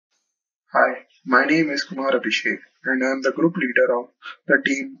Hi, my name is Kumar Abhishek and I am the group leader of the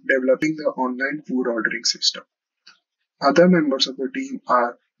team developing the online food ordering system. Other members of the team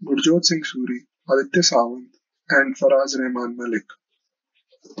are Gurjot Suri, Aditya Sawant, and Faraaz Rehman Mallick.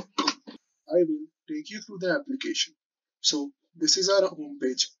 I will take you through the application. So, this is our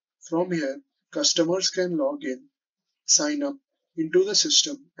homepage. From here, customers can log in, sign up into the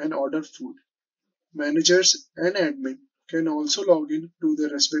system, and order food. Managers and admin can also log in to their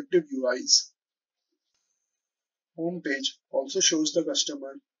respective UIs. Homepage also shows the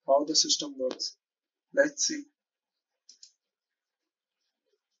customer how the system works. Let's see.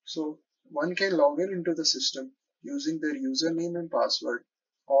 So one can log in into the system using their username and password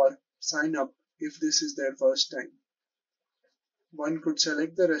or sign up if this is their first time. One could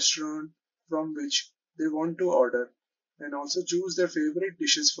select the restaurant from which they want to order and also choose their favorite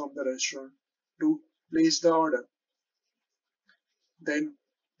dishes from the restaurant to place the order. Then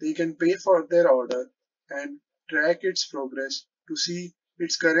they can pay for their order and track its progress to see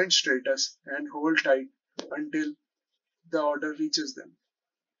its current status and hold tight until the order reaches them.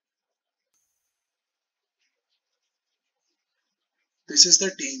 This is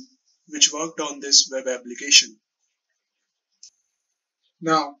the team which worked on this web application.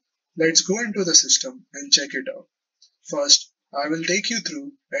 Now, let's go into the system and check it out. First, I will take you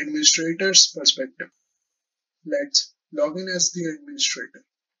through administrator's perspective. Let's log in as the administrator.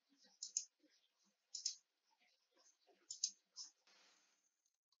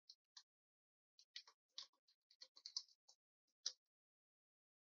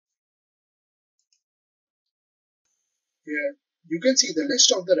 Here, you can see the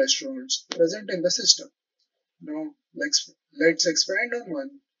list of the restaurants present in the system. Now, let's expand on one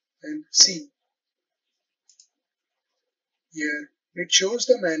and see. Here, it shows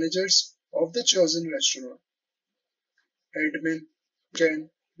the managers of the chosen restaurant. Admin can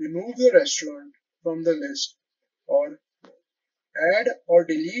remove the restaurant from the list or add or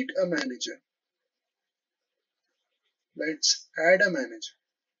delete a manager. Let's add a manager.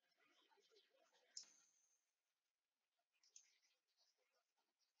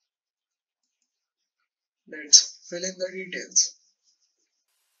 Let's fill in the details.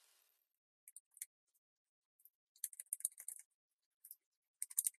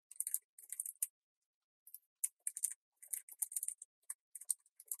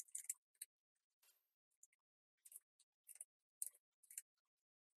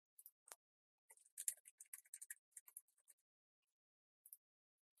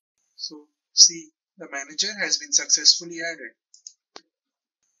 So, see, the manager has been successfully added.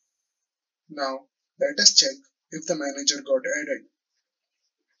 Now, let us check if the manager got added.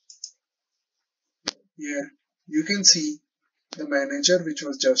 Here, you can see the manager which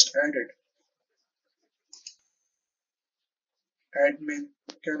was just added. Admin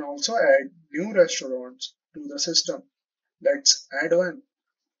can also add new restaurants to the system. Let's add one.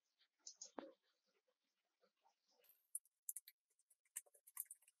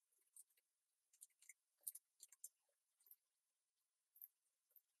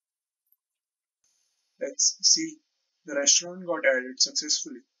 Let's see. The restaurant got added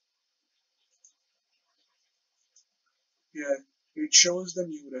successfully. Here, it shows the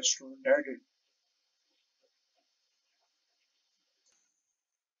new restaurant added.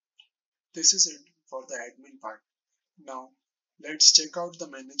 This is it for the admin part. Now, let's check out the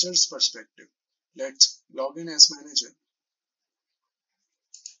manager's perspective. Let's log in as manager.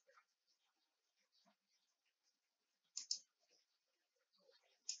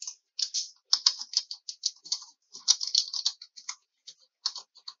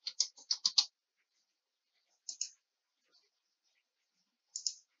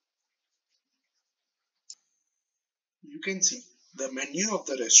 You can see the menu of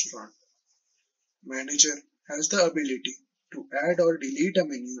the restaurant. Manager has the ability to add or delete a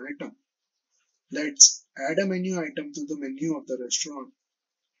menu item. Let's add a menu item to the menu of the restaurant.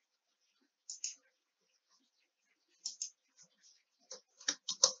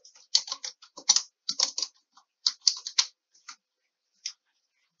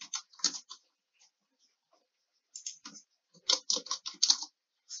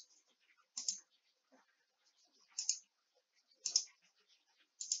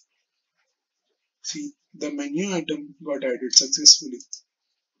 See, the menu item got added successfully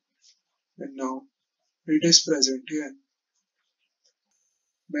and now it is present here.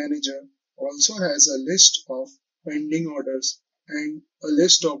 Manager also has a list of pending orders and a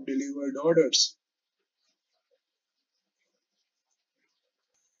list of delivered orders.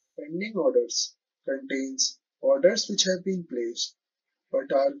 Pending orders contains orders which have been placed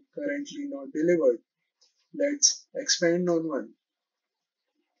but are currently not delivered. Let's expand on one.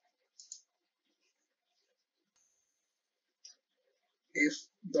 If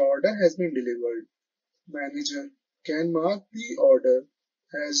the order has been delivered, manager can mark the order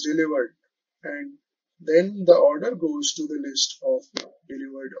as delivered, and then the order goes to the list of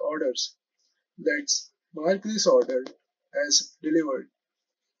delivered orders. Let's mark this order as delivered.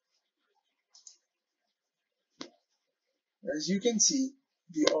 As you can see,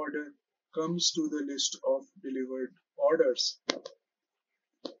 the order comes to the list of delivered orders.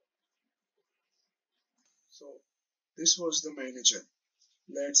 So this was the manager.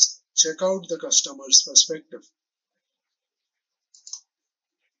 Let's check out the customer's perspective.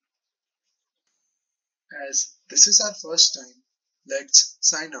 As this is our first time, let's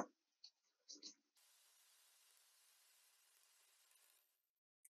sign up.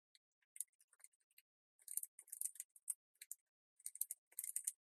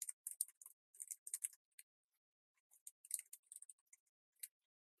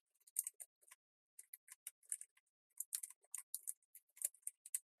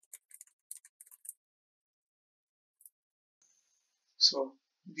 So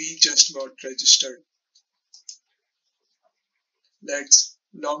we just got registered. Let's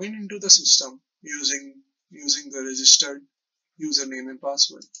log in into the system using the registered username and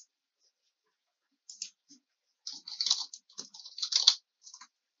password.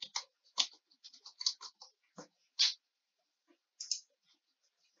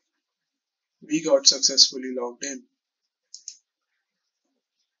 We got successfully logged in.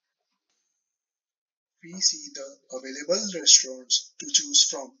 We see the available restaurants to choose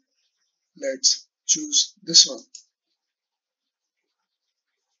from. Let's choose this one.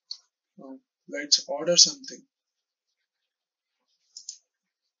 Now let's order something.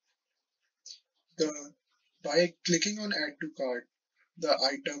 By clicking on add to cart, the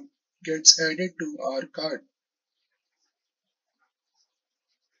item gets added to our cart.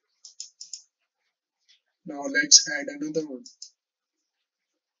 Now let's add another one.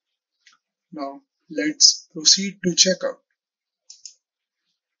 Now let's proceed to checkout.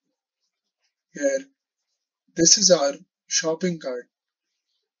 Here, this is our shopping cart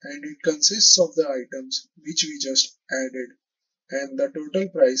and it consists of the items which we just added and the total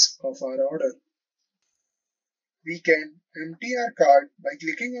price of our order. We can empty our cart by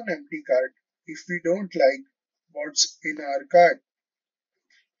clicking on empty cart if we don't like what's in our cart,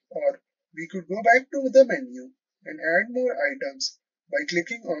 or we could go back to the menu and add more items by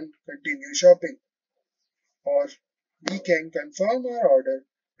clicking on continue shopping, or we can confirm our order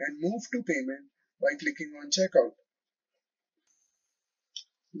and move to payment by clicking on checkout.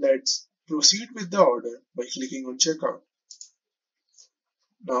 Let's proceed with the order by clicking on checkout.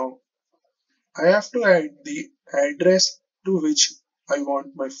 Now I have to add the address to which I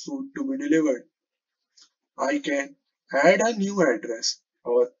want my food to be delivered. I can add a new address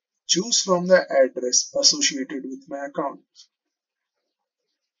or choose from the address associated with my account.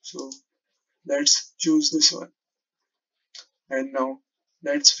 So let's choose this one. And now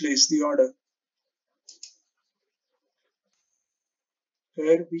let's place the order.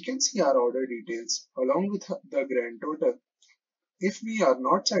 Here we can see our order details along with the grand total. If we are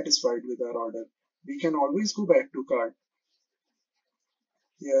not satisfied with our order, we can always go back to cart.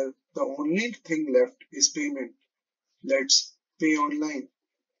 Here the only thing left is payment. Let's pay online.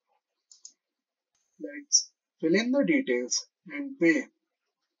 Let's fill in the details and pay.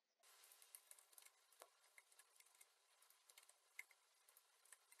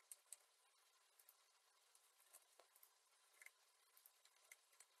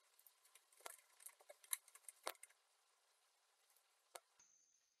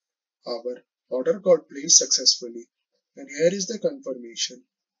 Our order got placed successfully, and here is the confirmation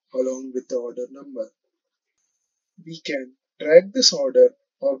along with the order number. We can track this order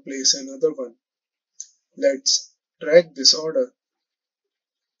or place another one. Let's track this order.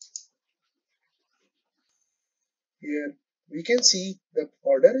 Here we can see the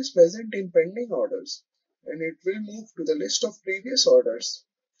order is present in pending orders and it will move to the list of previous orders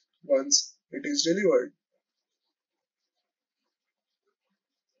once it is delivered.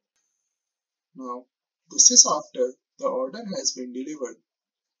 Now, this is after the order has been delivered.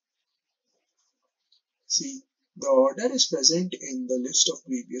 See, the order is present in the list of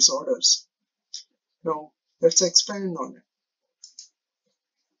previous orders. Now, let's expand on it.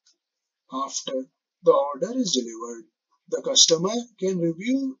 After the order is delivered, the customer can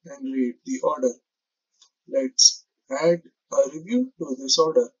review and rate the order. Let's add a review to this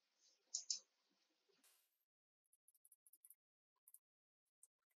order.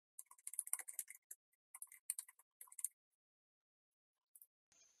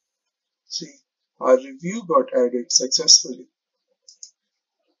 See, our review got added successfully.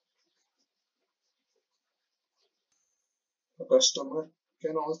 A customer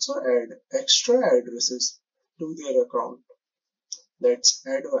can also add extra addresses to their account. Let's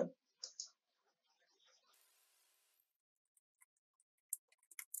add one.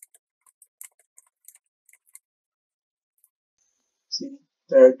 See,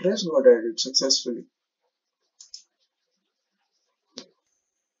 the address got added successfully.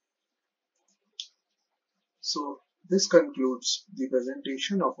 So, this concludes the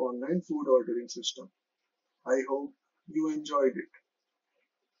presentation of online food ordering system. I hope you enjoyed it.